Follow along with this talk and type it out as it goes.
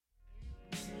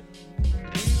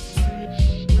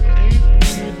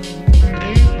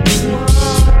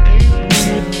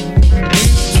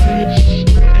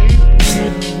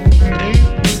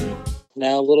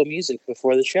music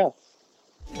before the show.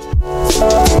 All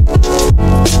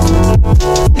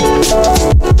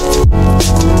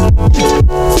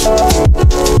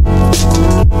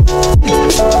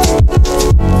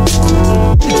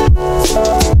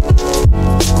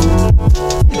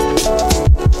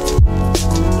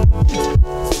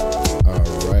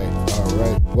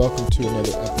right. Welcome to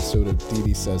another episode of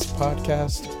DD Says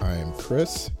Podcast. I am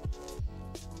Chris.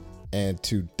 And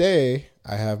today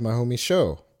I have my homie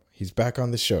Show. He's back on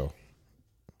the show.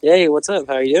 Hey, what's up?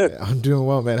 How are you doing? I'm doing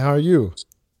well, man. How are you?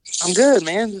 I'm good,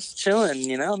 man. Just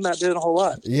chilling, I'm not doing a whole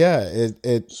lot. Yeah,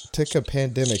 it took a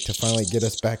pandemic to finally get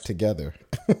us back together.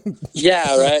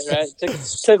 Yeah, right.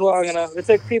 Took long enough. It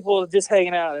took people just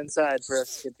hanging out inside for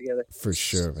us to get together. For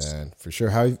sure, man. For sure.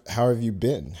 How have you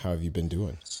been? How have you been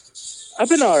doing? I've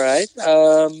been all right. It's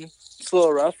a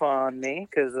little rough on me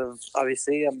because of,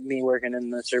 obviously, me working in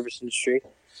the service industry.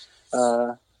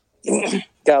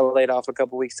 Got laid off a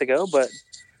couple weeks ago, but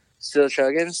still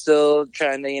chugging, still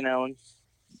trying to,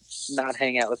 not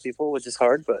hang out with people, which is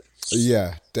hard, but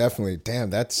yeah, definitely. Damn,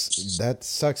 that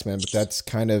sucks, man. But that's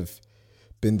kind of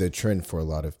been the trend for a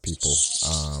lot of people.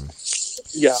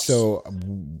 Yeah. So,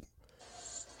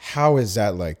 how is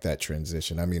that like that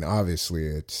transition? I mean, obviously,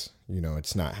 it's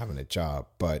it's not having a job,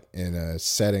 but in a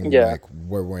setting like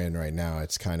where we're in right now,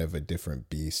 it's kind of a different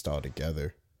beast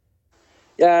altogether.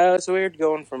 Yeah, it's weird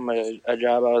going from a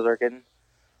job I was working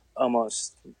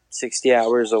almost 60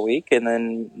 hours a week, and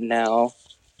then now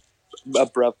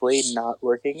abruptly not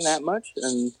working that much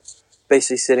and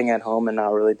basically sitting at home and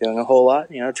not really doing a whole lot,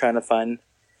 trying to find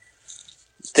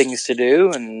things to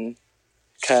do, and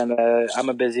kind of, I'm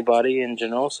a busybody in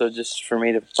general, so just for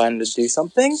me to find to do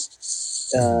something,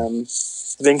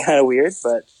 it's been kind of weird,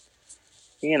 but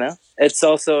it's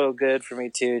also good for me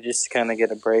too, just to kind of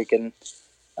get a break and,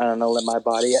 I don't know, let my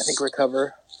body, I think,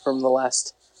 recover from the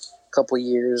last couple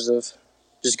years of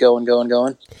just going.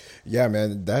 Yeah,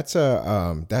 man, that's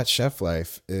that chef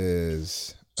life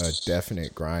is a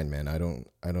definite grind, man. I don't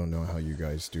know how you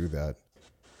guys do that.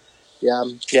 Yeah,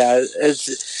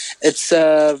 it's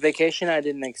a vacation I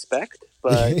didn't expect,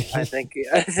 but I think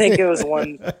it was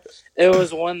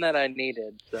one that I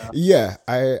needed. So. Yeah,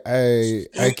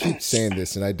 I keep saying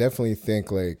this, and I definitely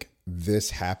think like this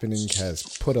happening has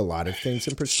put a lot of things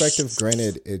in perspective.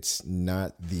 Granted, it's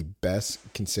not the best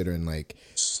considering like,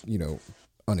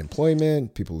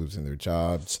 unemployment, people losing their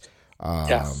jobs,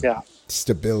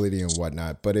 stability and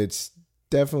whatnot. But it's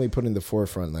definitely put in the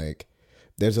forefront. Like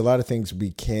there's a lot of things we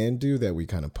can do that we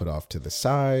kind of put off to the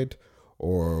side,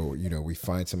 or, we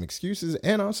find some excuses.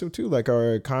 And also too, like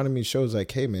our economy shows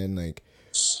like, hey man, like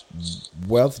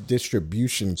wealth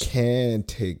distribution can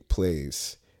take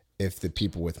place if the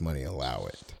people with money allow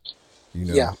it,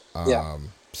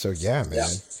 So yeah, man,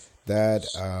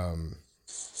 that's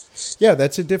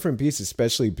a different beast,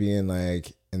 especially being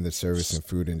like in the service and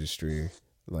food industry.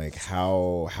 Like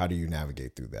how do you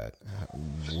navigate through that?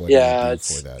 What do you do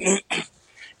for that?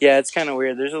 Yeah, it's kind of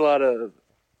weird. There's a lot of,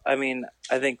 I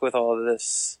think with all of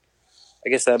this, I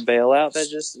guess that bailout that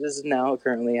just is now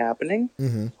currently happening.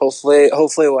 Mm-hmm.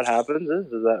 Hopefully what happens is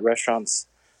that restaurants,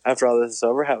 after all this is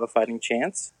over, have a fighting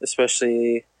chance,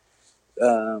 especially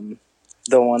the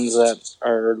ones that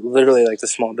are literally like the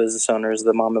small business owners,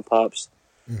 the mom and pops,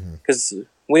 because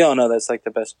we all know that's like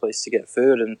the best place to get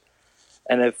food, and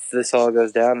if this all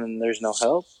goes down and there's no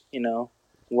help,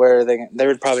 where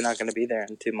they're probably not going to be there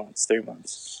in 2 months, 3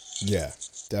 months. Yeah,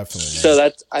 definitely.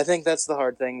 So I think that's the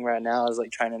hard thing right now, is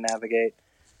like trying to navigate,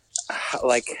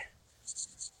 like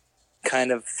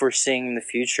kind of foreseeing the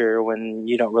future when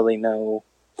you don't really know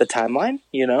the timeline,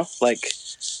 like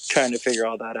trying to figure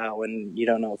all that out when you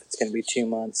don't know if it's going to be 2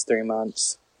 months, 3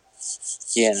 months,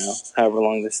 however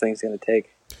long this thing's going to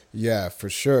take. Yeah, for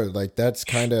sure. Like that's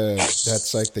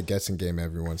like the guessing game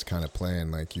everyone's kind of playing.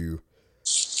 Like you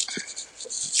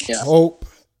hope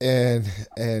and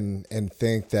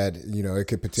think that, it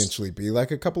could potentially be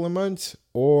like a couple of months,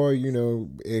 or,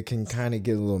 it can kind of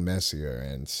get a little messier.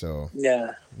 And so,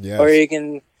 yeah. Or it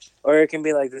can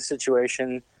be like the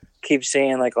situation, keep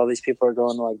seeing like all these people are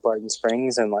going to like Barton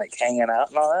Springs and like hanging out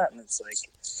and all that, and it's like,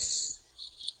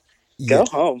 go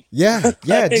home. Yeah.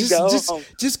 Home.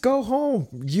 Just go home.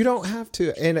 You don't have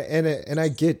to. And I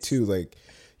get to like,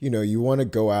 you want to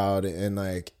go out and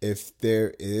like, if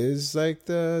there is like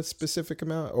the specific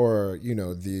amount or,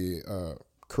 the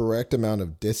correct amount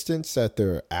of distance that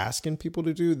they're asking people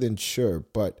to do, then sure.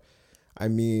 But I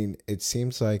mean, it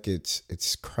seems like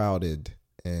it's crowded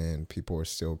and people are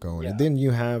still going. Yeah. And then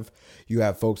you have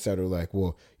folks that are like,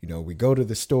 well, we go to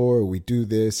the store, we do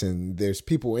this, and there's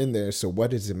people in there, so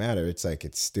what does it matter? It's like,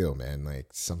 it's still, man, like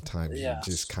sometimes you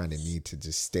just kind of need to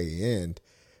just stay in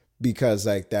because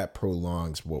like that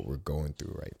prolongs what we're going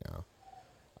through right now.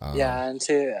 Yeah, and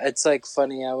too, it's like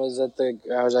funny. I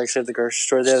was actually at the grocery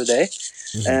store the other day,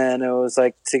 Mhm. and it was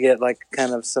like to get like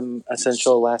kind of some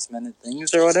essential last minute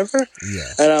things or whatever.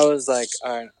 Yeah. And I was like,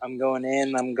 all right, I'm going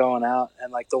in, I'm going out,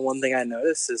 and like the one thing I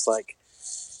noticed is like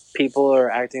people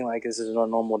are acting like this is a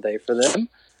normal day for them,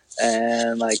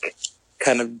 and like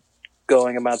kind of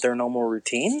going about their normal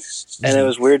routine. And it Mhm.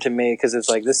 was weird to me because it's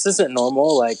like this isn't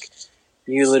normal. Like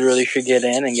you literally should get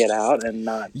in and get out and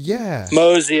not Yeah.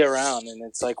 mosey around. And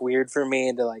it's like weird for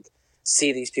me to like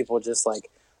see these people just like,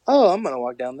 oh, I'm gonna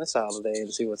walk down this aisle today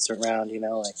and see what's around.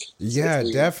 Like it's Yeah,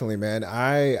 weird. definitely, man.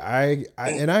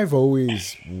 And I've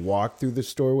always walked through the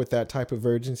store with that type of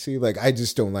urgency. Like, I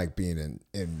just don't like being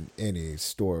in any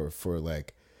store for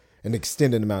like an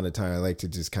extended amount of time. I like to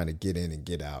just kind of get in and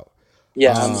get out.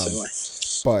 Yeah, I'm the Um, same way.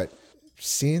 but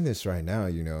seeing this right now,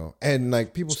 and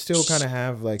like people still kind of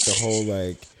have like the whole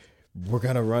like we're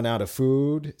gonna run out of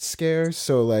food scare.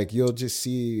 So like you'll just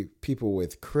see people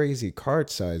with crazy cart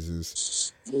sizes,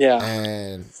 Yeah,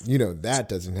 and that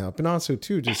doesn't help. And also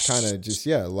too, just kind of just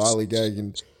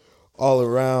lollygagging all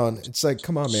around. It's like,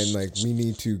 come on, man, like we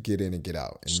need to get in and get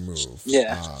out and move.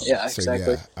 yeah, So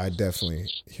exactly. yeah, I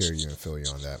definitely hear you and feel you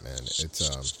on that, man.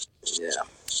 Yeah,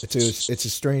 It's a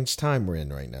strange time we're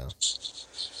in right now.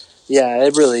 yeah,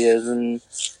 it really is. And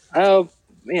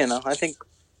I, I think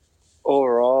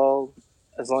overall,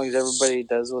 as long as everybody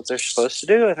does what they're supposed to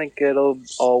do, I think it'll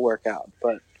all work out.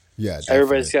 But Yeah,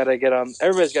 everybody's definitely. got to get on.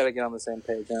 Everybody's got to get on the same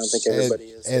page. I don't think and everybody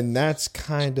is. and that's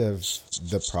kind of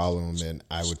the problem, and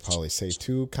I would probably say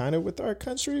too, kind of with our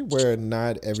country, where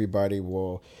not everybody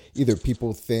will, either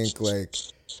people think like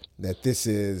that this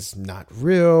is not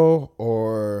real,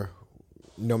 or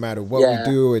no matter what we Yeah,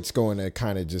 do, it's going to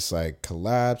kind of just like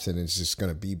collapse and it's just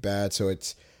going to be bad. So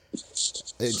it's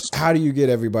how do you get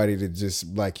everybody to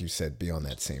just, like you said, be on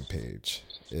that same page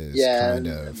is yeah, kind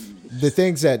of the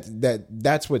things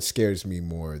that's what scares me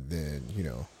more than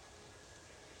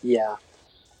yeah.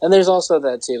 And there's also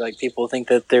that too. Like people think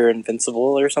that they're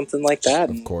invincible or something like that,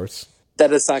 of and course.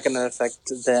 that it's not going to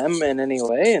affect them in any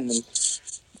way. And then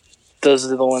those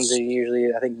are the ones that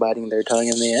usually, I think, biting their tongue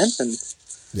in the end, and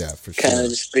Yeah, for kind sure. of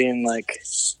just being like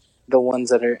the ones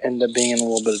that end up being in a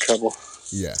little bit of trouble.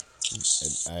 Yeah,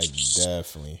 I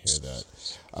definitely hear that.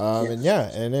 Yeah,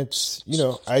 And it's,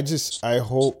 I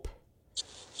hope,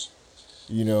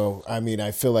 I mean,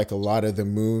 I feel like a lot of the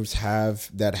moves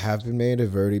that have been made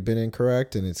have already been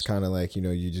incorrect, and it's kind of like,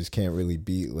 you just can't really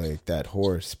beat like that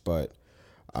horse. But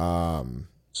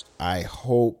I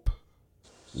hope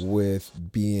with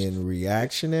being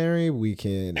reactionary, we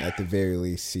can at the very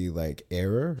least see like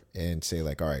error and say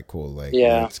like, all right, cool, like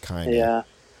yeah, let's yeah.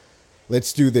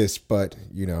 let's do this, but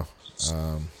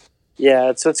Yeah,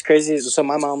 it's crazy. So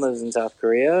my mom lives in South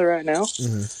Korea right now,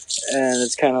 mhm. and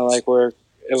it's kind of like where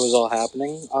it was all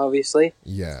happening, obviously.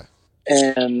 Yeah,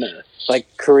 And like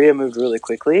Korea moved really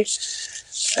quickly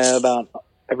about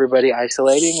everybody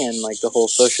isolating and like the whole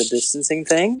social distancing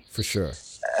thing. for sure.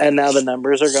 And now the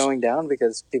numbers are going down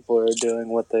because people are doing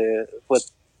what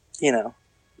you know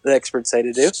the experts say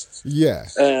to do. Yeah,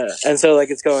 And so like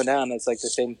it's going down. It's like the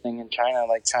same thing in China.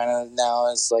 Like China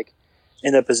now is like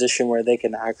in a position where they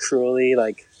can actually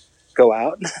like go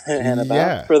out and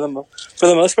about yeah, for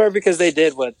the most part because they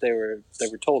did what they were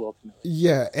told ultimately.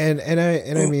 yeah, and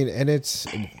I mean, and it's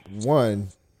one.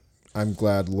 I'm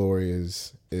glad Lori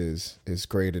is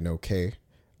great and okay.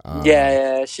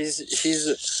 Yeah,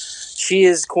 she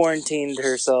is quarantined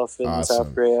herself in South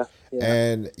Awesome. Korea. Yeah,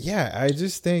 And yeah, I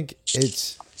just think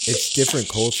it's different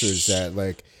cultures that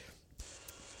like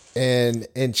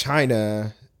in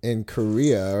China, in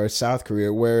Korea or South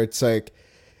Korea, where it's like,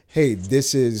 hey,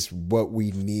 this is what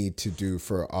we need to do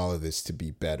for all of this to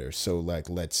be better. So like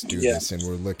let's do yeah, this, and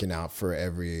we're looking out for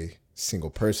every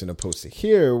single person, opposed to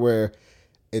here where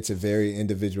it's a very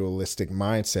individualistic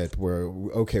mindset where,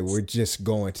 okay, we're just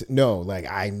going to, no, like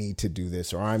I need to do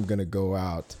this, or I'm going to go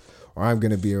out, or I'm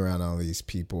going to be around all these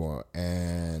people.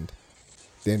 And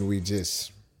then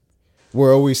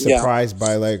we're always yeah, surprised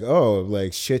by like, oh,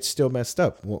 like shit's still messed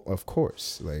up. Well, of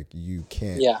course, like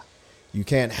yeah, you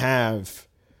can't have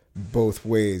both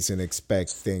ways and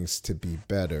expect things to be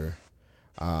better.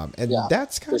 And yeah,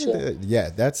 that's for kind of sure.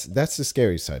 that's the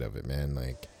scary side of it, man.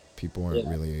 Like people aren't Yeah,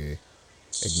 really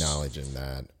acknowledging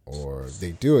that, or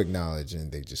they do acknowledge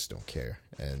and they just don't care,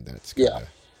 and that's kind yeah. of,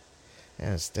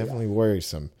 yeah, it's Yeah. definitely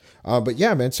worrisome. But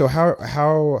yeah, man. So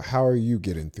how are you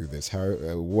getting through this? How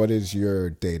what is your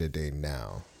day to day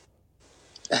now?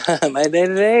 My day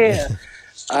to day,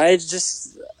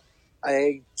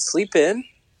 I sleep in,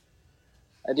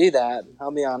 I do that.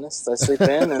 I'll be honest. I sleep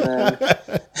in and then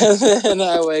and then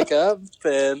I wake up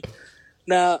and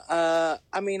now.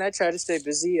 I mean, I try to stay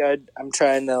busy. I'm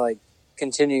trying to like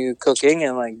continue cooking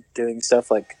and like doing stuff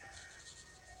like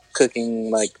cooking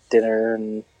like dinner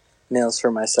and meals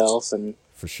for myself and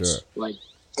For sure. like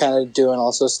kind of doing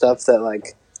also stuff that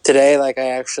like today like I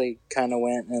actually kind of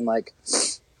went and like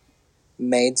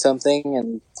made something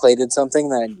and plated something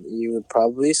that you would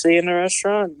probably see in a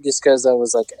restaurant just because I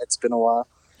was like it's been a while.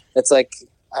 It's like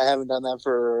I haven't done that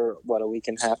for what a week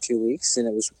and a half, 2 weeks, and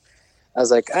I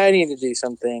was like I need to do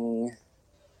something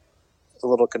a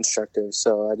little constructive,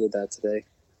 so I did that today.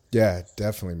 Yeah,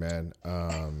 definitely,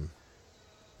 man.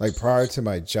 Like prior to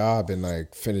my job and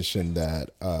like finishing that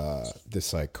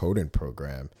this like coding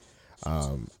program,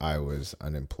 I was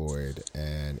unemployed,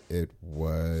 and it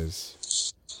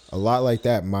was a lot like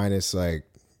that, minus like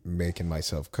making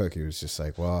myself cook. It was just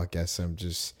like, well, I guess I'm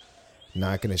just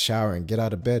not gonna shower and get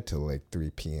out of bed till like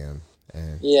 3 p.m.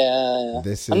 And Yeah,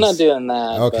 this I'm not is doing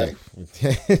that,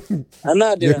 but okay. I'm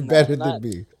not You're doing that. better I'm than not.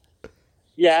 me.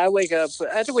 Yeah, I wake up.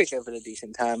 I have to wake up at a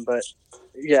decent time, but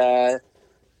yeah,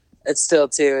 it's still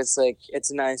too. It's like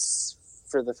it's nice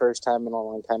for the first time in a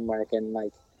long time where I can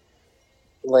like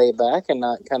lay back and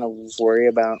not kind of worry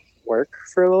about work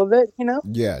for a little bit. You know,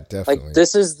 Yeah, like definitely.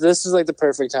 this is like the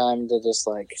perfect time to just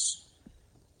like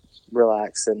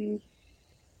relax and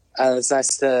it's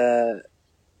nice to.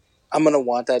 I'm gonna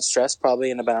want that stress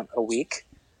probably in about a week,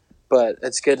 but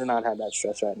it's good to not have that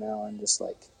stress right now and just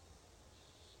like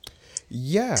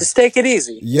Yeah, just take it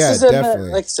easy. This yeah, is an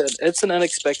definitely. like I said, it's an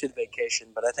unexpected vacation,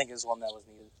 but I think it's one that was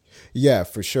needed. Yeah,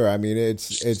 for sure. I mean,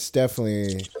 it's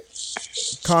definitely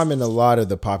calming a lot of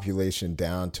the population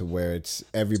down to where it's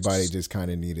everybody just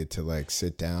kind of needed to like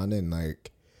sit down and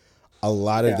like a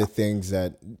lot of Yeah, the things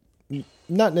that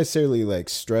not necessarily like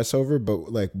stress over,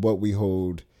 but like what we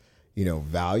hold,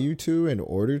 value to and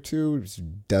order to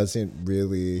doesn't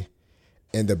really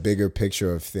in the bigger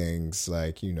picture of things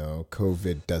like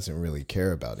COVID doesn't really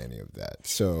care about any of that.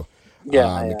 So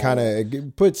yeah, it yeah, kind yeah.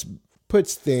 of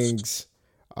puts things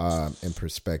in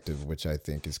perspective, which I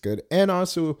think is good. And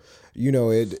also,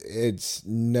 it's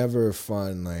never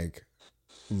fun like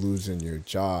losing your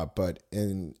job, but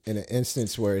in an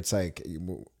instance where it's like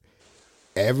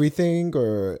everything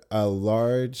or a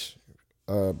large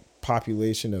uh,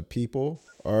 population of people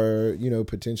are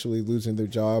potentially losing their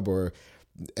job, or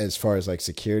as far as like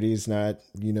security is not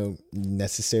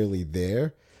necessarily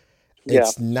there, Yeah.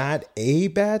 it's not a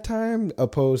bad time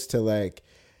opposed to like,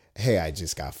 hey, I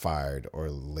just got fired or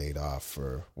laid off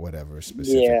for whatever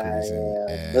specific Yeah, reason.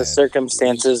 yeah. The And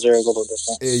circumstances are a little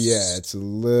different. yeah, it's a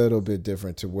little bit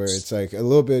different to where it's like a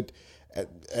little bit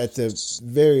at the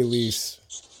very least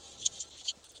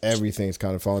everything's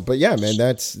kind of falling. But yeah, man,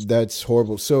 that's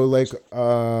horrible. So like,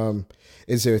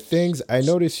 is there things I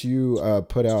noticed you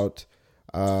put out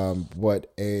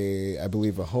what a I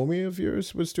believe a homie of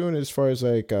yours was doing as far as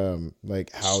like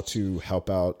how to help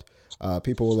out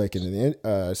people like in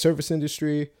the service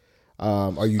industry.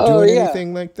 Are you Oh doing yeah,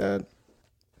 anything like that?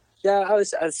 yeah.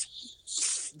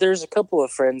 There's a couple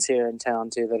of friends here in town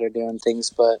too that are doing things,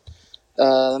 but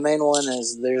the main one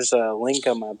is there's a link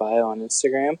on my bio on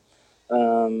Instagram.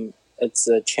 It's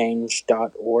a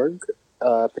change.org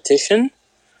petition,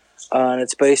 and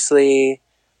it's basically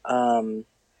um,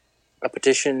 a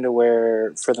petition to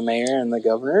where for the mayor and the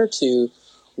governor to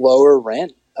lower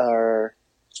rent or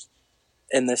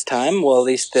in this time. Well, at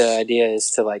least the idea is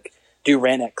to like do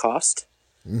rent at cost,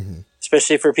 Mm-hmm.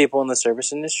 especially for people in the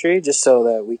service industry, just so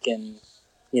that we can,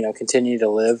 continue to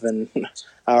live in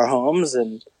our homes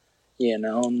and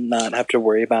not have to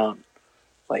worry about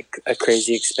like a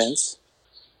crazy expense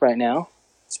right now.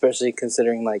 Especially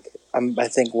considering like I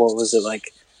think what was it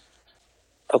like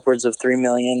upwards of 3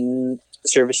 million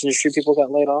service industry people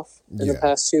got laid off in the Yeah.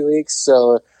 past 2 weeks.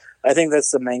 So I think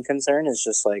that's the main concern is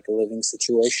just like a living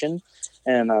situation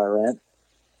and our rent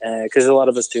because a lot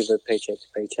of us do live paycheck to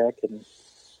paycheck and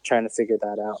trying to figure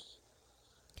that out.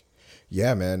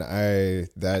 Yeah, man.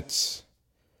 That's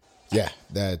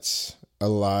a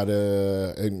lot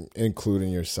of,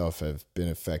 including yourself, have been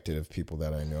affected of people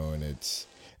that I know, and it's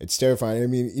terrifying. I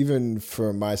mean, even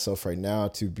for myself right now,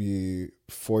 to be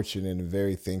fortunate and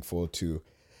very thankful to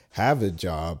have a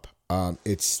job,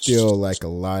 it's still like a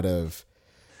lot of,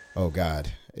 oh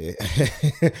God,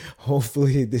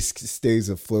 hopefully this stays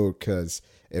afloat. Because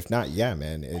if not, yeah,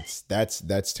 man,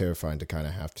 that's terrifying to kind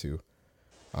of have to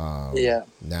Yeah.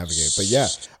 navigate. But yeah,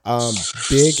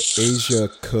 Big Asia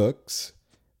Cooks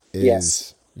Yes.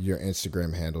 is your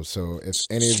Instagram handle. So if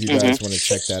any of you guys want to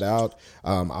Mm-hmm. check that out,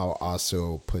 I'll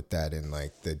also put that in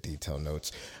like the detail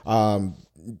notes.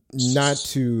 Not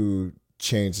to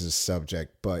change the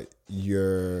subject, but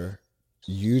your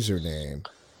username,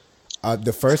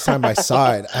 the first time I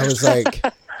saw it, I was like,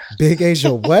 Big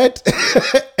Asia, what?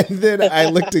 And then I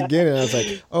looked again and I was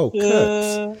like, oh,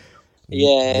 Cooks.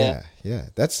 Yeah. Yeah.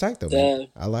 That's tight though, man. Yeah.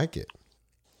 I like it.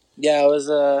 Yeah, I was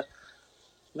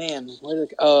man,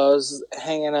 I was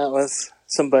hanging out with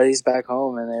some buddies back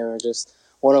home, and they were just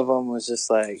one of them was just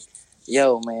like,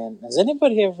 "Yo, man, has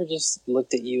anybody ever just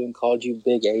looked at you and called you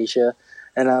Big Asia?"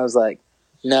 And I was like,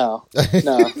 "No,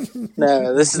 no,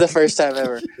 no, this is the first time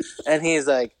ever." And he's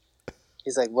like,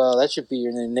 "Well, that should be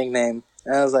your new nickname."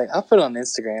 And I was like, "I'll put it on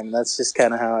Instagram." And that's just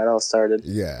kind of how it all started.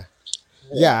 Yeah.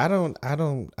 Yeah, I don't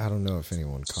know if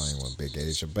anyone calling one Big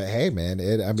Asia, but hey, man,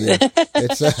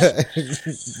 it's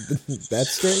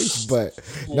that's strange, but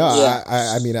no, Yeah.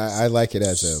 I mean, I like it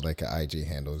as a like an IG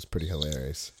handle. It's pretty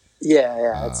hilarious.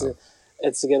 Yeah,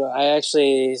 it's a good one. I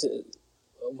actually,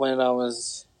 when I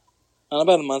was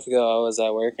about a month ago, I was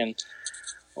at work, and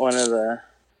one of the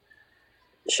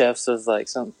chefs was like,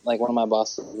 one of my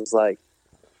bosses was like,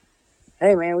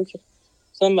 "Hey, man, we should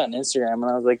something about Instagram." And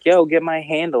I was like, "Yo, get my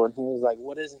handle." And he was like,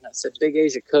 "What is it?" And I said, "Big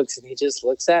Asia Cooks." And he just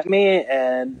looks at me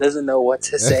and doesn't know what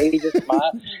to say. He just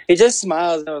smiles. He just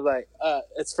smiles, and I was like,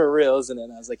 "It's for real, isn't it?"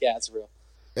 And I was like, "Yeah, it's real."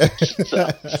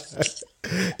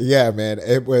 Yeah, man,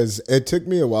 it took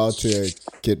me a while to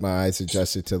get my eyes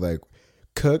adjusted to like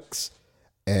Cooks,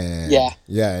 and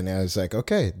and I was like,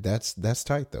 okay, that's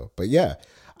tight though. But yeah,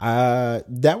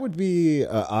 that would be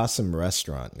an awesome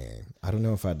restaurant name. I don't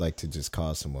know if I'd like to just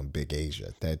call someone Big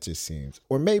Asia. That just seems,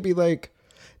 or maybe like,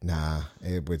 nah,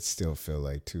 it would still feel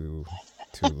like too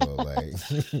low. Like,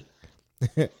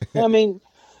 I mean,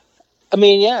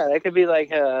 yeah, that could be like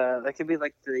the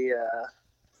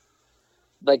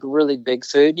like really big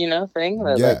food, thing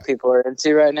that like people are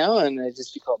into right now, and it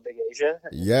just be called Big Asia.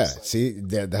 Yeah, like, see,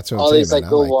 that's what all I'm saying. These like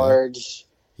go large,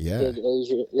 big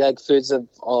Asia, like foods of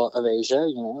Asia,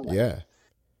 like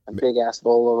a big ass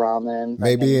bowl of ramen.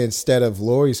 Maybe instead of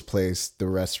Lori's Place, the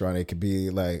restaurant, it could be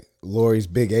like Lori's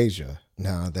Big Asia.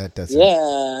 No, that doesn't.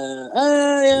 Yeah,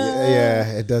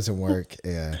 it doesn't work.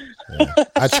 Yeah.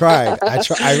 I tried. I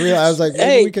realized I was like,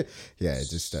 maybe we could. Yeah, it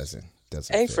just doesn't.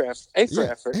 A for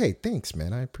effort. Hey, thanks,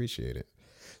 man. I appreciate it.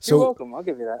 You're welcome. I'll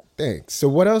give you that. Thanks. So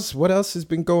what else has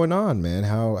been going on, man?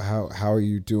 How are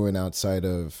you doing outside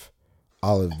of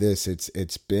all of this?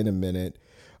 It's been a minute.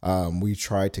 We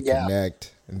tried to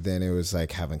connect, and then it was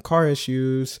like having car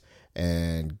issues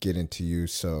and getting to you.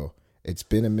 So it's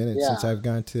been a minute since I've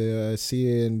gone to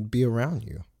see and be around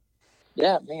you.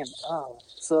 Yeah, man.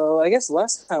 So I guess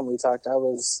last time we talked, I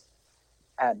was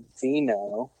at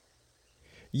Vino.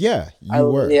 Yeah, you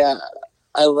were. Yeah.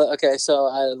 Okay, so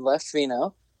I left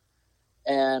Vino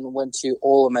and went to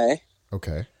Olame.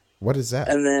 Okay. What is that?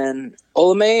 And then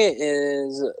Olame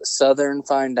is Southern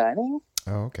Fine Dining.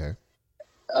 Oh, okay.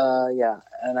 Yeah,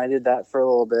 and I did that for a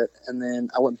little bit, and then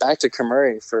I went back to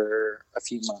Camurray for a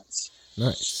few months.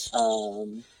 Nice.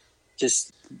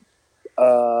 Just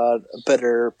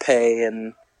better pay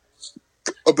and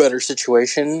a better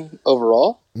situation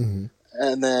overall. Mm-hmm.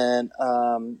 And then,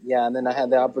 and then I had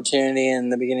the opportunity in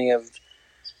the beginning of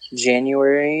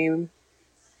January,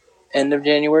 end of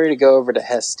January, to go over to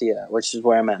Hestia, which is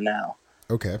where I'm at now.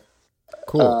 Okay.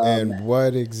 Cool. And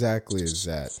what exactly is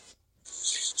that?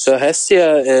 So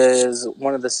Hestia is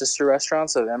one of the sister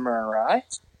restaurants of Emmer and Rye.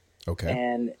 Okay.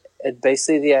 And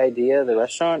basically the idea of the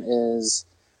restaurant is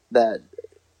that,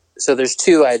 so there's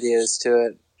two ideas to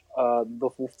it.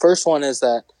 The first one is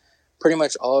that pretty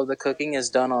much all of the cooking is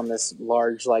done on this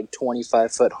large, like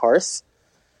 25-foot hearth.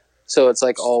 So it's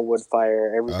like all wood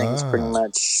fire. Everything's pretty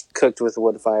much cooked with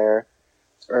wood fire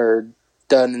or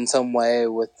done in some way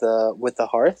with the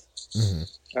hearth.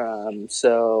 Mm-hmm.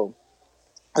 So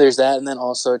there's that. And then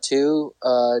also too,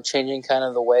 changing kind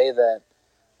of the way that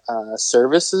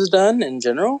service is done in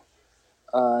general.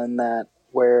 And that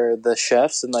where the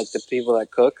chefs and like the people that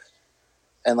cook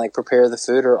and like prepare the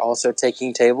food are also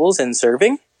taking tables and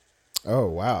serving. Oh,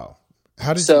 wow.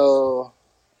 How did you...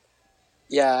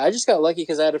 Yeah, I just got lucky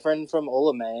because I had a friend from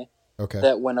Olame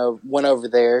that went over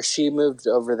there. She moved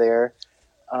over there.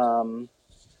 And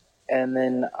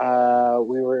then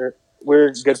we were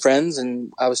good friends,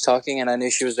 and I was talking, and I knew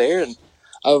she was there, and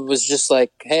I was just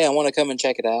like, hey, I want to come and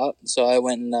check it out. So I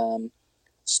went and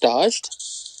staged,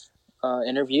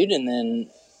 interviewed, and then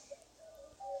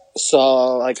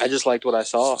saw, like, I just liked what I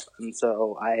saw. And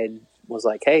so I was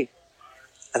like, hey,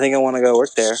 I think I want to go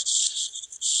work there.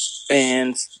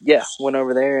 And yeah, went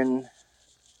over there, and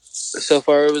so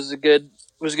far it was a good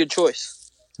choice.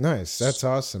 Nice. That's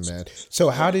awesome, man. So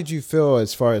how did you feel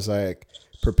as far as like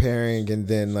preparing and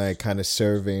then like kind of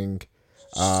serving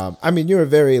I mean, you're a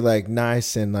very like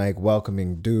nice and like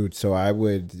welcoming dude, so I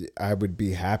would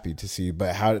be happy to see.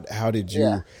 But how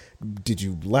Yeah. did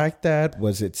you like that?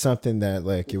 Was it something that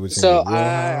like it was in your So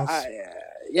wheelhouse?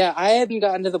 yeah, I hadn't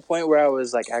gotten to the point where I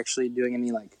was like actually doing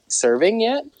any like serving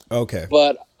yet, Okay.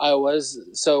 but I was.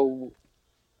 So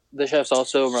the chefs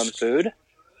also run food,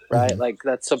 right? Hmm. Like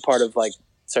that's a part of like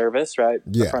service, right?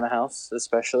 The Yeah. front of house,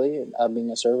 especially being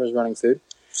a server is running food,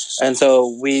 and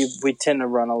so we tend to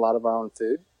run a lot of our own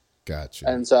food, Gotcha.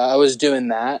 and so I was doing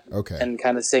that Okay. and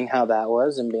kind of seeing how that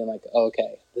was and being like,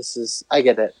 okay, this is I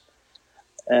get it,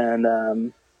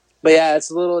 and but yeah, it's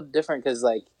a little different because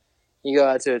like you go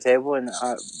out to a table and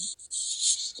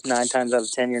 9 times out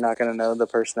of 10 you're not going to know the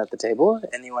person at the table,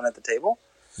 anyone at the table.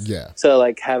 Yeah. So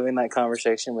like having that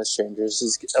conversation with strangers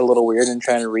is a little weird, and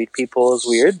trying to read people is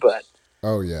weird, but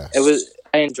Oh yeah.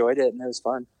 I enjoyed it and it was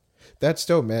fun. That's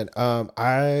dope, man.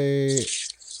 I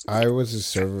was a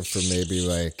server for maybe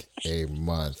like a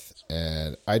month,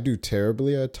 and I do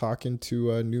terribly at talking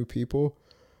to new people.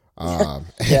 Yeah,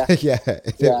 Yeah,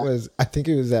 it yeah. was. I think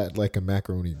it was at like a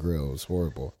macaroni grill. It was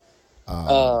horrible.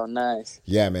 Oh, nice.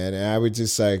 Yeah, man, and I would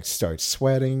just like start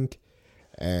sweating,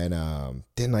 and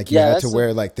then like you Yeah, had to that's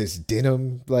wear like this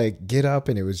denim like get up,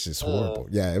 and it was just horrible.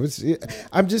 Yeah, it was.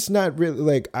 I'm just not really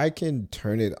like I can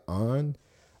turn it on,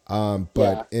 yeah,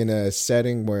 but in a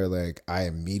setting where like I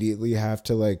immediately have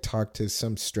to like talk to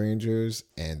some strangers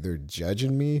and they're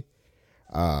judging me,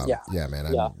 yeah, yeah,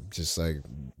 man, yeah, I'm just like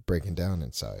breaking down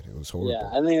inside. It was yeah. horrible.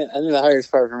 I think the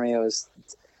hardest part for me was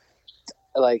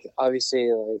like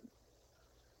obviously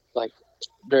like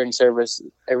during service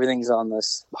everything's on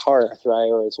this hearth, right,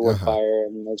 or it's wood Uh-huh. fire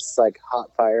and it's like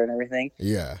hot fire and everything,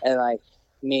 Yeah. and like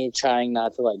me trying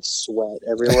not to like sweat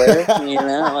everywhere, you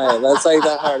know, like that's like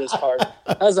the hardest part.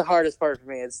 That was the hardest part for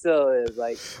me. It still is.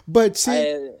 Like But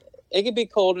see, it could be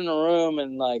cold in a room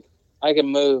and like I can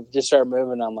move, just start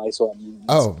moving. I'm like sweating.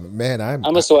 oh man, I'm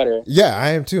a sweater. yeah, I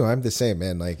am too. I'm the same,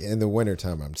 man. Like in the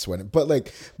wintertime I'm sweating. But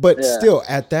like but Yeah, still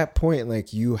at that point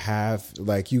like you have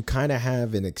like you kind of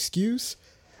have an excuse.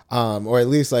 Or at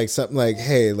least like something like,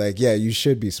 hey, like yeah, you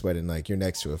should be sweating like you're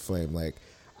next to a flame. Like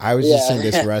I was just in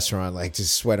this yeah, restaurant like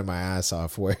just sweating my ass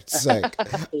off where it's like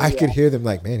I could yeah, hear them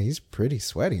like, man, he's pretty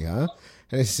sweaty, huh?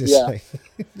 And it's just yeah. like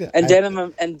And I,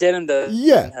 denim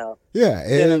yeah. doesn't help. Yeah.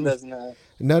 Denim doesn't help.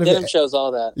 None of Denim it. shows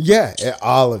all that, Yeah,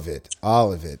 all of it,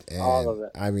 all of it, all and of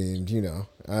it. I mean, you know,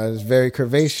 I was very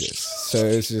curvaceous, so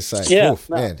it's just like, Yeah, oof,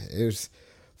 no, man, it was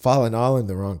falling all in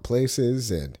the wrong places,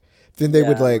 and then they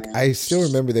would yeah, like, man. I still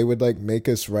remember they would like make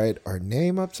us write our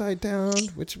name upside down,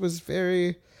 which was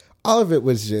very, all of it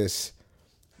was just,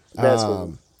 That's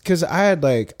weird. because I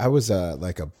was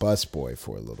like a bus boy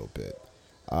for a little bit,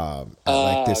 at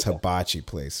like this Okay. hibachi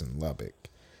place in Lubbock,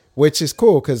 which is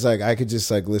cool because like I could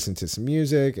just like listen to some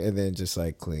music and then just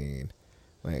like clean,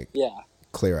 like Yeah,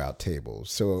 clear out tables.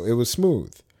 So it was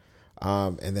smooth.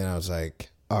 And then I was like,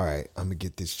 all right, I'm gonna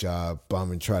get this job, but I'm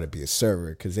gonna try to be a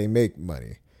server because they make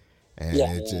money, and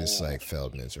yeah, it yeah, just like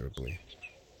failed miserably.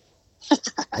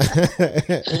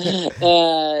 yeah.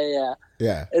 Yeah.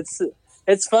 Yeah,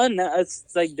 It's fun now. It's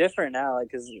like different now,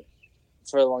 like because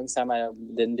for a long time I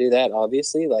didn't do that.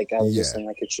 Obviously, like I was yeah. just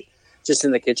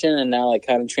in the kitchen, and now like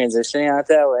kind of transitioning out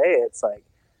that way. It's like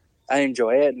I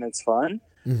enjoy it and it's fun,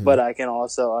 Hmm. but I can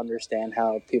also understand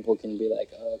how people can be like,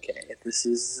 okay, this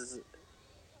is.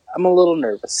 I'm a little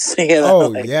nervous, you know. Oh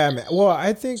Like, yeah, man. Well,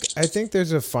 I think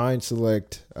there's a fine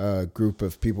select group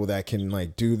of people that can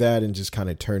like do that and just kind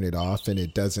of turn it off, and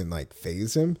it doesn't like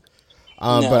phase them.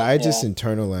 But no, I just yeah,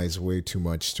 internalize way too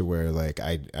much to where like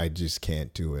I just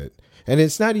can't do it. And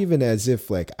it's not even as if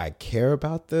like I care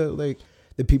about the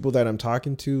people that I'm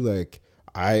talking to. Like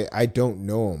I don't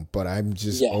know them, but I'm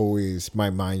just yeah, always my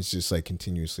mind's just like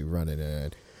continuously running,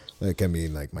 and like I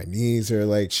mean like my knees are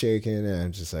like shaking, and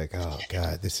I'm just like, oh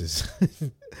god, this is this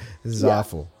is yeah,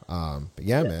 awful. But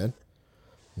yeah, yeah. man,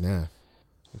 nah,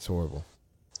 it's horrible.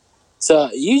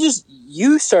 So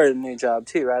you started a new job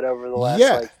too, right? Over the last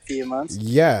Yeah. like few months.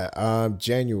 Yeah,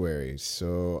 January.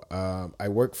 So I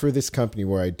work for this company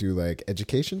where I do like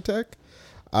education tech.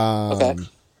 Okay.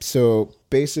 So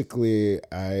basically,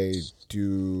 I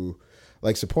do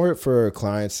like support for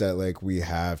clients that like we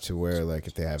have to where like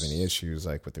if they have any issues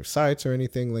like with their sites or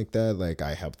anything like that, like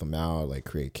I help them out, like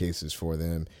create cases for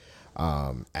them,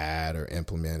 add or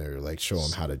implement or like show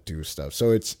them how to do stuff. So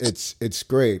it's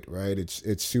great, right?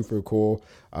 It's super cool.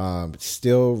 It's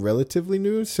still relatively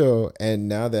new. So and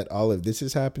now that all of this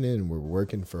is happening and we're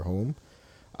working for home,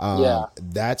 Yeah.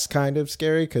 that's kind of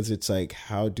scary because it's like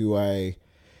how do I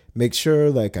make sure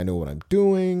like I know what I'm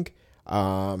doing,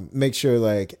 make sure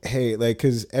like hey like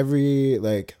because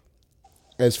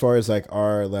as far as like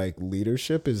our like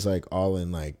leadership is like all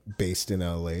in like based in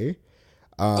LA.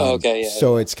 Oh, okay, yeah,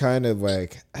 So it's kind of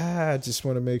like I just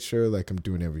want to make sure like I'm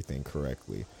doing everything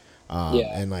correctly,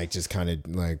 yeah, and like just kind of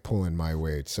like pulling my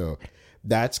weight. So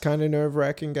that's kind of nerve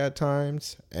wracking at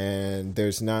times. And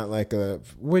there's not like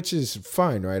which is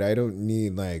fine, right? I don't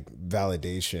need like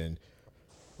validation,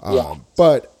 yeah,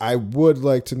 but I would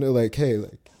like to know like, hey,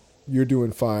 like you're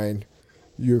doing fine,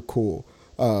 you're cool.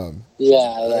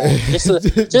 yeah.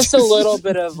 Just a little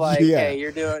bit of like, Yeah, hey,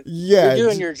 you're yeah,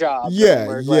 doing your job, and yeah,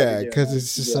 we're glad you're yeah. doing Because it.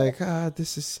 it's just Yeah, like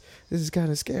this is kind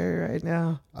of scary right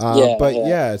now. yeah, But yeah.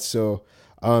 yeah, so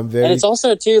And it's very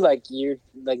also too like you're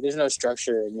like there's no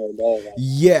structure in your day, like,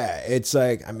 yeah. It's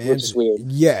like I mean, which is weird.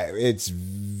 yeah, it's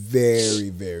very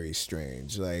very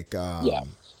strange. Like Yeah,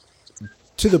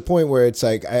 to the point where it's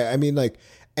like I mean like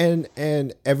and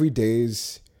every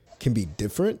days can be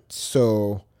different.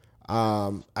 So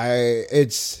I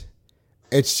it's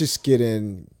just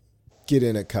getting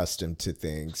accustomed to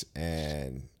things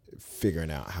and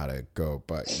figuring out how to go.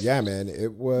 But yeah, man, it yeah,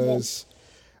 was.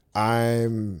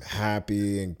 I'm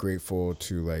happy and grateful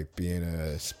to like be in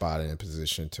a spot in a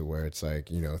position to where it's like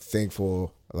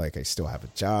thankful like I still have a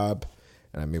job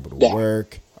and I'm able to yeah,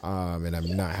 work, and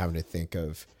I'm not having to think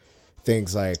of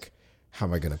things like how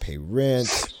am I gonna pay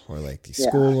rent or like these yeah,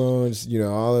 school loans,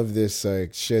 all of this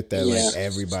like shit that like yeah,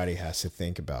 everybody has to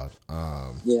think about.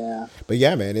 yeah, But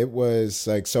yeah, man, it was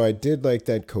like so I did like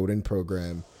that coding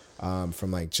program from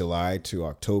like July to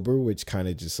October, which kind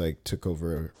of just like took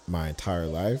over my entire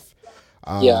life.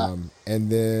 yeah, And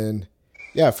then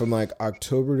yeah, from like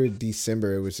October to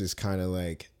December, it was just kind of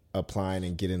like applying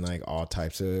and getting like all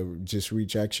types of just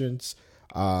rejections,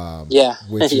 yeah,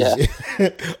 which yeah, is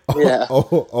yeah,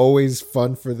 always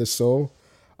fun for the soul.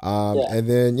 yeah, And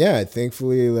then yeah,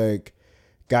 thankfully like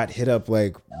got hit up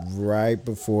like right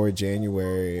before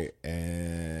January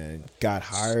and got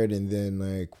hired and then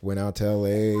like went out to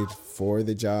LA for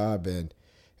the job and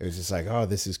it was just like, oh,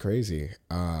 this is crazy.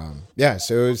 Yeah,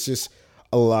 so it was just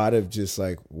a lot of just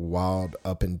like wild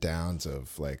up and downs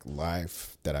of like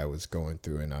life that I was going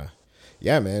through and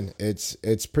yeah, man, it's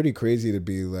pretty crazy to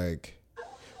be like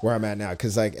where I'm at now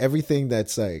because like everything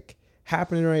that's like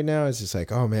happening right now is just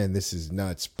like, oh man, this is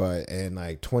nuts. But in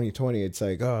like 2020, it's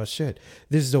like, oh shit,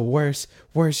 this is the worst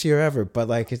year ever. But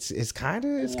like it's yeah,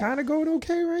 kind of going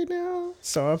okay right now.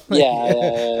 So I'm like,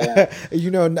 yeah,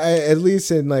 yeah, at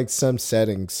least in like some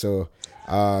settings. So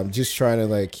just trying to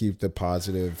like keep the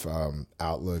positive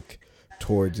outlook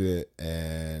towards it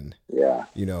and yeah,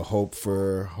 hope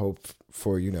for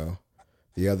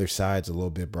the other side's a little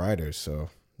bit brighter. So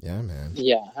yeah, man.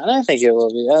 yeah. And I think it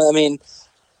will be. I mean,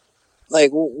 like,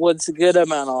 what's good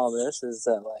about all this is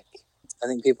that, like, I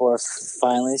think people are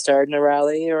finally starting to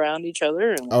rally around each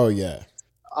other, and Oh yeah.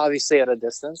 obviously at a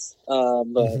distance. But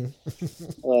Hmm.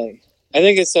 like, I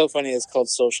think it's so funny. It's called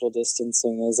social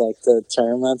distancing, is like the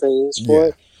term that they use for Yeah.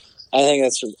 it.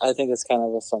 I think it's kind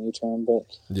of a funny term, but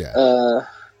Yeah.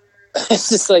 it's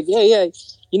just like, yeah.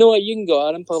 You know what? You can go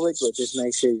out in public, but just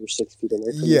make sure you're 6 feet away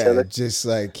from each Yeah, other. just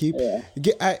like Yeah,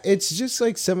 it's just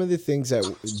like some of the things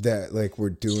that like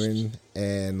we're doing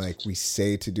and like we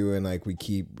say to do and like we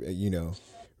keep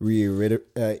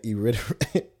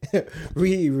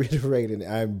reiterating.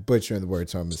 I'm butchering the word,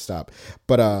 so I'm gonna stop.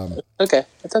 But okay,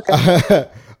 it's okay.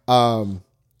 um,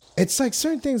 it's like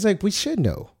certain things like we should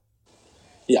know.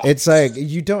 Yeah. It's like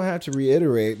you don't have to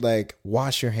reiterate like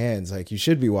wash your hands. Like you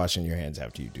should be washing your hands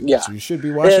after you do Yeah. this. You should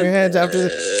be washing your hands after.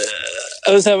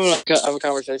 I was having a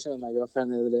conversation with my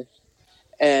girlfriend the other day,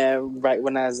 and right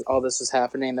when as all this was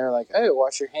happening, they're like, "Oh,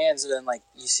 wash your hands," and then like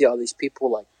you see all these people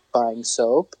like buying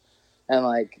soap and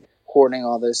like hoarding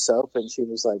all this soap, and she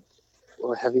was like,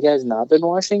 "Well, have you guys not been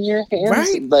washing your hands?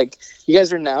 Right? Like you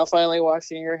guys are now finally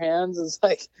washing your hands?" It's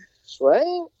like,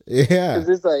 what? Yeah. Because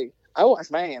it's like I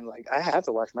wash my hands, like I have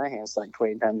to wash my hands like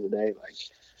 20 times a day, like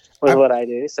with I, what I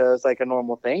do, so it's like a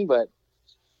normal thing, but.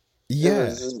 It yeah.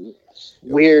 was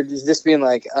weird just being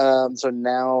like, so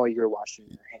now you're washing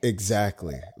your hands.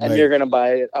 Exactly. And Like, you're going to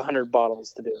buy 100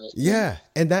 bottles to do it. yeah,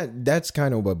 and that's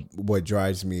kind of what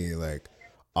drives me like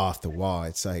off the wall.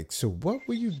 It's like, so what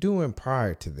were you doing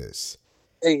prior to this?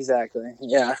 Exactly.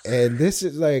 Yeah. And this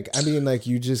is like, I mean, like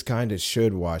you just kind of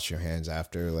should wash your hands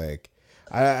after like,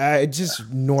 I just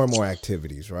normal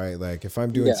activities, right? Like if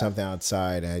I'm doing Yeah. something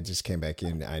outside and I just came back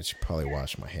in, I should probably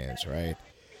wash my hands, right?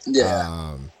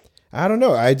 Yeah. I don't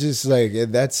know. I just like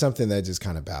that's something that just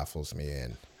kind of baffles me,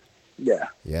 and Yeah.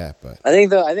 yeah, but I think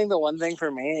the one thing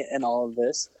for me in all of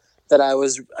this that I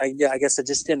guess I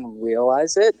just didn't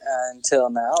realize it until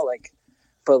now, like,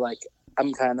 but like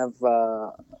I'm kind of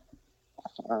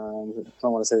I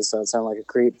don't want to say this, so it sound like a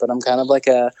creep, but I'm kind of like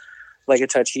a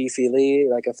touchy feely,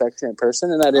 like affectionate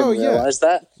person, and I Oh didn't yeah, realize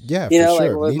that. yeah, You for know, like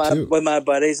sure. Me too. with my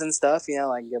buddies and stuff. You know,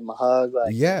 like give them a hug,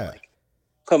 like Yeah, like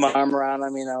put my arm around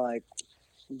them. You know, like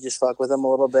just fuck with them a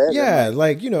little bit, and yeah.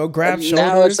 like Like grab now it's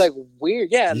shoulders. like weird.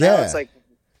 Yeah, now it's Yeah, like,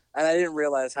 and I didn't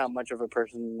realize how much of a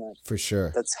person for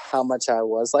sure. that's how much I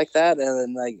was like that, and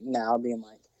then like now being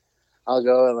like, I'll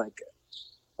go and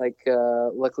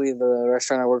luckily the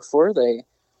restaurant I work for, they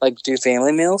like do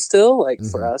family meals still, like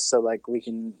for Hmm. us, so like we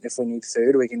can, if we need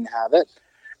food, we can have it.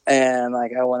 And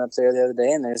like I went up there the other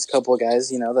day, and there's a couple of guys,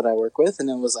 that I work with, and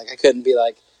it was like I couldn't be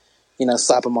like,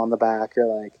 slap them on the back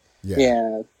or like,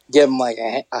 Yeah, give them like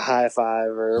a high five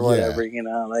or yeah, whatever,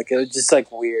 like it was just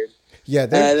like weird, yeah.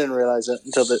 and I There didn't realize it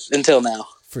until now.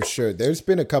 for sure. There's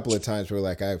been a couple of times where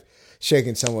like I've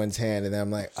shaken someone's hand and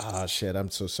I'm like, oh shit,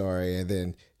 I'm so sorry, and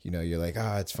then you're like,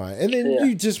 ah, it's fine, and then Yeah,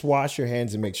 you just wash your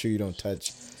hands and make sure you don't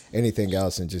touch anything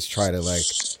else and just try to like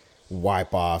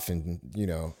wipe off and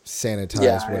sanitize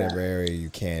yeah, whatever area you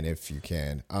can if you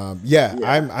can. Yeah,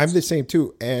 yeah, I'm the same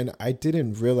too, and I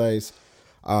didn't realize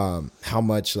how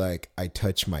much like I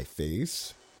touch my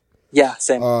face. yeah.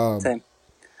 Same, Um, same.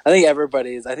 I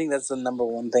think that's the number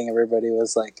one thing everybody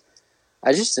was like.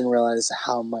 I just didn't realize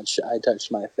how much I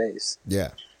touched my face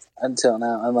yeah, until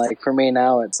now. And like for me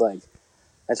now, it's like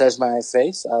I touch my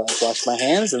face, I like wash my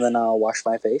hands, and then I'll wash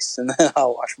my face, and then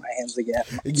I'll wash my hands again.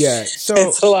 yeah. So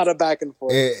It's a lot of back and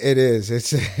forth. it is.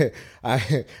 It's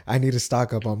I need to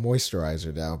stock up on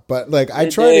moisturizer now, but like I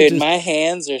Dude, try to just my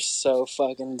hands are so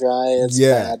fucking dry. It's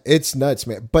yeah, bad. it's nuts,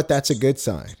 man. But that's a good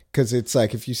sign because it's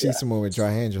like if you see Yeah, someone with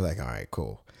dry hands, you're like, all right,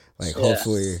 cool. Like yeah,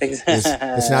 hopefully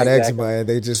it's not eczema exactly. and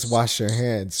they just wash their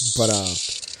hands. But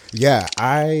yeah,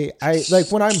 I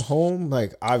like when I'm home,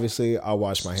 like obviously I'll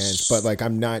wash my hands, but like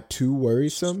I'm not too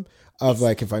worrisome of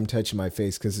like if I'm touching my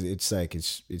face because it's like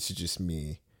it's just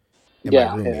me and my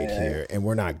Yeah, yeah, roommate yeah, here and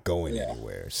we're not going yeah,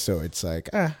 anywhere. So it's like,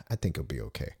 I think it'll be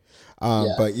okay.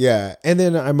 yeah. But yeah, and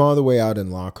then I'm all the way out in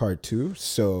Lockhart too.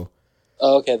 So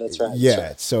Oh, okay, that's right. That's yeah,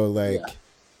 right. so like,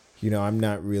 Yeah, I'm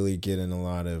not really getting a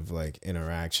lot of like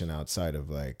interaction outside of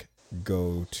like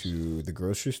go to the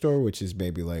grocery store, which is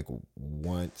maybe like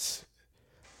once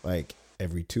like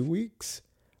every 2 weeks.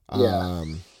 yeah,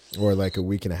 Um or like a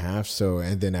week and a half. So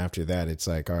and then after that it's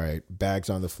like, all right, bags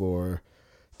on the floor,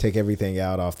 take everything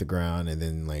out off the ground and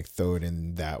then like throw it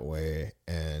in that way.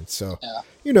 And so,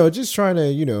 yeah, just trying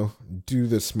to, do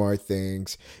the smart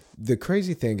things. The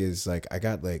crazy thing is like I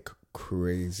got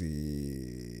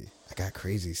crazy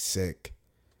sick.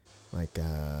 Like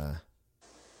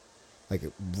like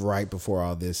right before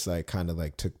all this like kind of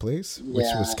like took place,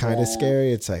 which was yeah, kind of yeah.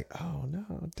 scary. It's like, oh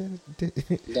no,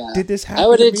 Yeah. did this I happen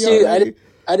would to did me too. already?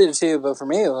 I did too. But for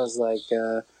me, it was like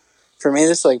for me,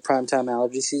 this is like prime time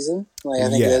allergy season. Like I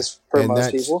think it Yeah, is for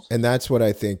most people. and that's what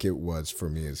I think it was for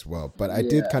me as well. But I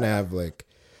did kind of Yeah. have like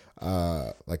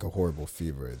a horrible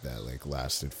fever that like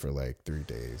lasted for like 3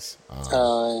 days.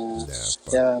 Uh, Yeah,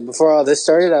 but yeah. Before all this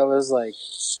started, I was like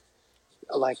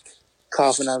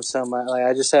coughing up so much. Like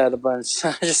I just had a bunch.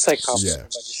 I just like coughing up yeah, a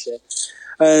bunch of shit.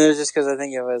 And it was just because I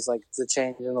think it was like the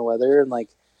change in the weather and like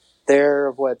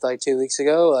like 2 weeks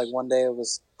ago, like one day it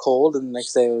was cold and the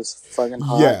next day it was fucking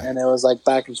hot, yeah, and it was like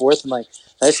back and forth, and like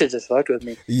that shit just fucked with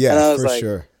me. And yeah, I was for like,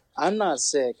 sure. I'm not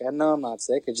sick. I know I'm not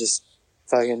sick. It just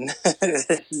fucking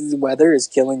the weather is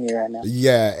killing me right now.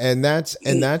 Yeah, and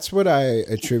that's what I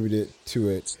attributed to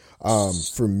it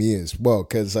for me as well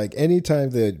cuz like anytime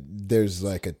that there's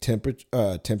like a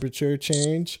temperature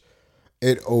change,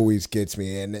 it always gets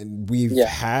me. And we've Yeah,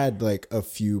 had like a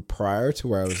few prior to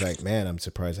where I was like, man, I'm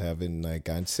surprised I haven't like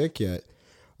gotten sick yet.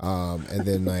 And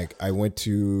then like I went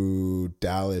to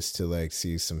Dallas to like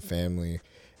see some family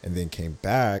and then came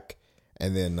back.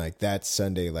 And then like that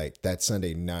Sunday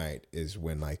night is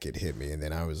when like it hit me. And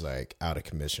then I was like out of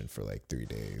commission for like 3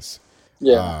 days.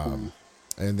 yeah,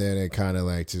 And then it kind of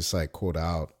like just like cooled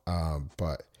out.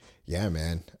 But yeah,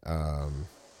 man.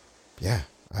 Yeah,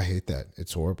 I hate that.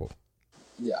 It's horrible.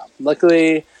 yeah.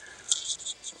 Luckily,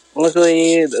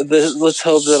 let's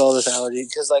hope that all this allergy,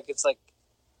 because like it's like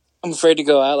I'm afraid to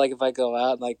go out. Like if I go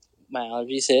out, like my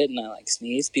allergies hit and I like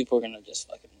sneeze, people are gonna just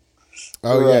fucking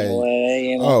Oh run yeah.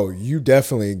 away. Oh, you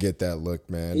definitely get that look,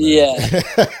 man. Like,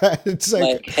 Yeah. it's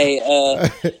Like, like, hey,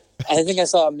 I think I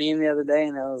saw a meme the other day,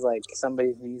 and it was like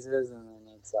somebody sneezes, and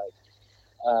then it's like,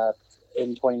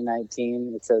 in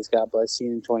 2019 it says God bless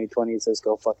you. In 2020 it says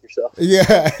go fuck yourself.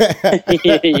 Yeah.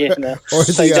 You know, Or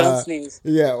it's the like don't sneeze.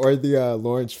 yeah, or the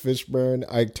Lawrence Fishburne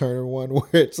Ike Turner one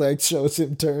where it's like shows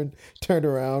him turn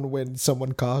around when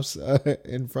someone coughs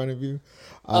in front of you.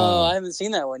 Oh, I haven't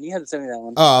seen that one. You haven't sent me that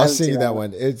one. Oh, I I'll haven't send seen you that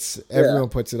one. It's everyone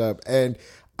puts it up, and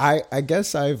I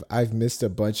guess I've missed a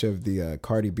bunch of the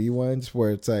Cardi B ones where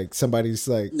it's like somebody's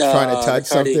like No, trying to touch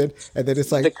Cardi, something, and then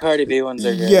it's like the Cardi B ones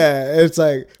are good. yeah, it's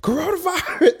like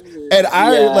coronavirus, and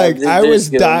I was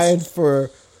dying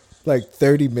for like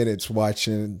 30 minutes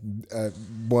watching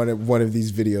one of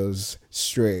these videos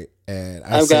straight, and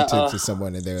I sent it to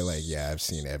someone, and they're like, "Yeah, I've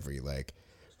seen every like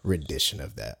rendition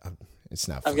of that. It's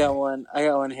not funny." I got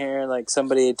one here. Like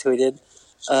somebody had tweeted.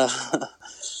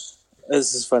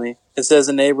 This is funny. It says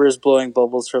a neighbor is blowing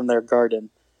bubbles from their garden.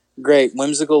 Great,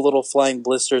 whimsical little flying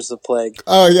blisters of plague.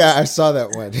 Oh yeah, I saw that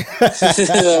one.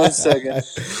 That was so good.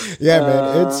 Yeah,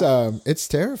 man, it's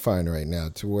terrifying right now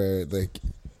to where like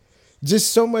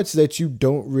just so much that you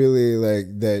don't really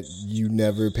like that you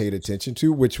never paid attention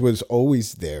to, which was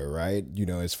always there, right? You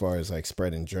know, as far as like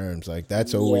spreading germs, like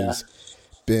that's always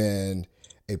been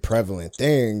a prevalent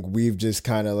thing. We've just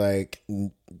kind of like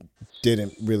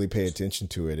didn't really pay attention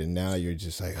to it, and now you're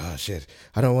just like, oh shit,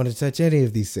 I don't want to touch any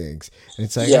of these things, and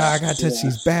it's like, I gotta touch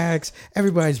these bags.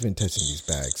 Everybody's been touching these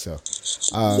bags, so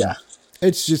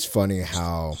it's just funny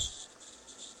how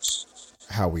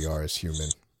we are as human.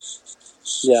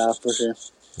 Yeah, for sure.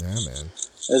 Yeah, man.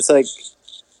 It's like,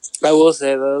 I will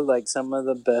say though, like some of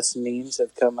the best memes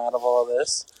have come out of all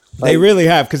this. Like, they really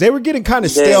have, because they were getting kind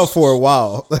of stale for a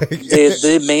while.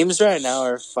 The memes right now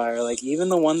are fire. Like even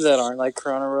the ones that aren't like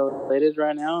Corona related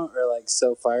right now are like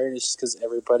so fire. And it's just because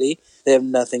they have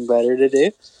nothing better to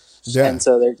do, and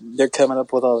so they're coming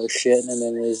up with all their shit, and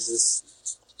then it's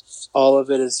just all of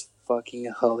it is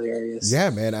fucking hilarious. Yeah,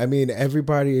 man. I mean,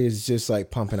 everybody is just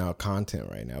like pumping out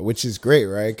content right now, which is great,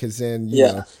 right? Because then you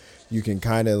know you can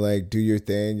kind of like do your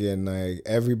thing, and like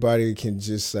everybody can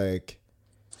just like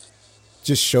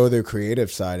just show their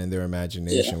creative side and their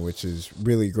imagination, which is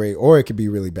really great. Or it could be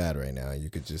really bad right now.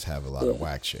 You could just have a lot of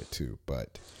whack shit too.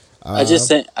 But I just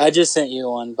sent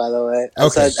you one, by the way.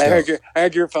 Okay, I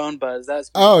heard your phone buzz. That's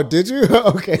me. Oh, did you?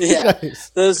 Okay, yeah, nice.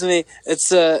 That was me. It's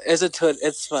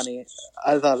funny.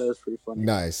 I thought it was pretty funny.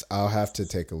 Nice. I'll have to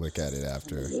take a look at it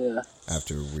after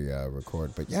we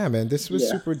record. But yeah, man, this was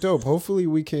super dope. Hopefully,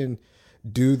 we can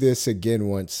do this again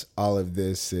once all of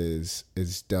this is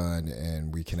done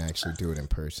and we can actually do it in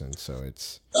person. So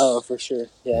it's for sure.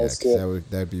 Yeah, it's good.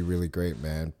 That'd be really great,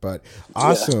 man. But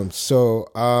awesome. So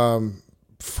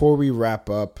before we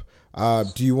wrap up,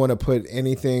 do you want to put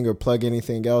anything or plug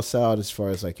anything else out as far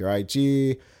as like your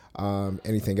IG,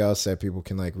 anything else that people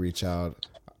can like reach out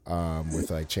with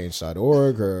like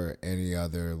change.org or any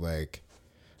other like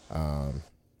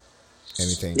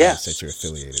anything else that you're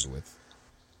affiliated with?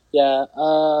 Yeah.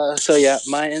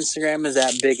 My Instagram is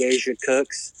at Big Asia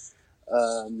Cooks.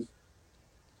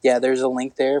 There's a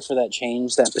link there for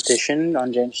that petition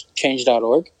on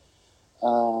change.org.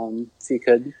 If you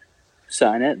could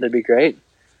sign it, that'd be great.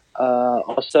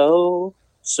 Also,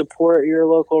 support your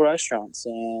local restaurants.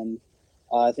 And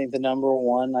I think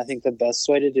the best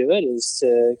way to do it is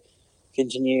to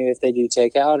continue, if they do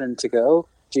takeout and to go,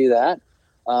 do that.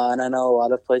 And I know a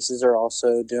lot of places are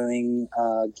also doing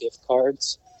gift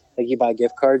cards. Like you buy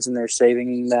gift cards and they're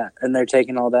saving that, and they're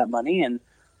taking all that money and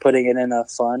putting it in a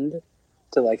fund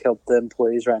to like help the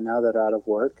employees right now that are out of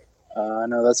work. I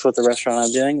know that's what the restaurant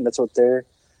I'm doing. That's what they're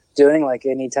doing. Like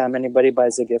anytime anybody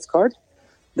buys a gift card,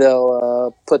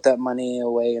 they'll put that money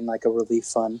away in like a relief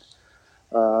fund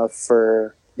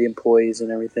for the employees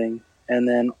and everything. And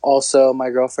then also my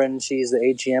girlfriend, she's the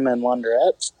AGM and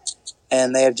laundrette,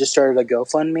 and they have just started a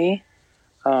GoFundMe.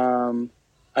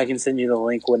 I can send you the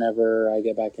link whenever I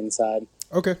get back inside.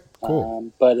 Okay,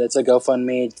 cool. But it's a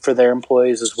GoFundMe for their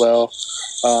employees as well,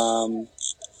 to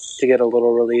get a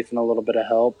little relief and a little bit of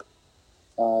help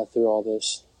through all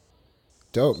this.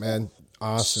 Dope, man.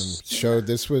 Awesome. Show.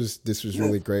 This was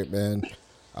really great, man.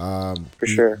 For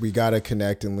sure. We got to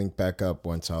connect and link back up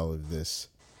once all of this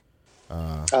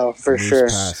for sure.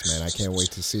 Past, man. I can't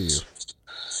wait to see you.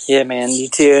 Yeah, man. You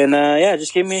too. And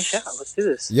just give me a shout. Let's do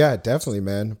this. Yeah, definitely,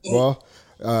 man. Well,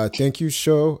 thank you,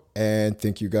 Show, and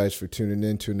thank you guys for tuning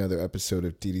in to another episode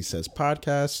of DD Says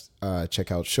Podcast.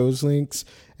 Check out Show's links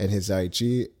and his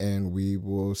IG, and we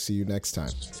will see you next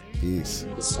time. Peace.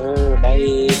 Yes, sir.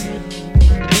 Bye.